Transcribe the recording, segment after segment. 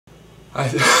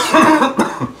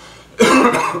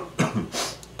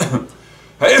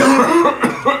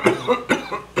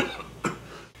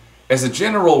As a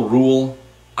general rule,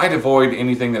 I'd avoid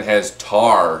anything that has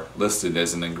tar listed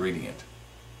as an ingredient.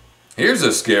 Here's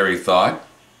a scary thought.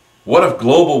 What if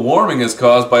global warming is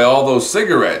caused by all those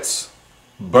cigarettes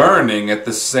burning at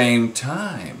the same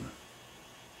time?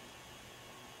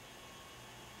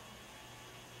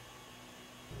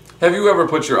 Have you ever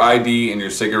put your ID in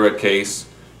your cigarette case,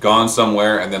 gone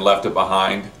somewhere, and then left it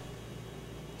behind?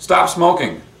 Stop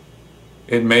smoking.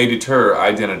 It may deter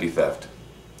identity theft.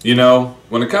 You know,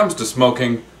 when it comes to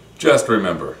smoking, just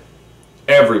remember,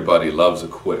 everybody loves a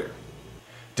quitter.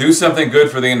 Do something good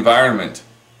for the environment.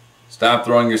 Stop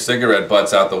throwing your cigarette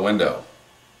butts out the window.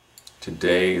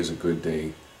 Today is a good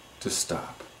day to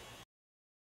stop.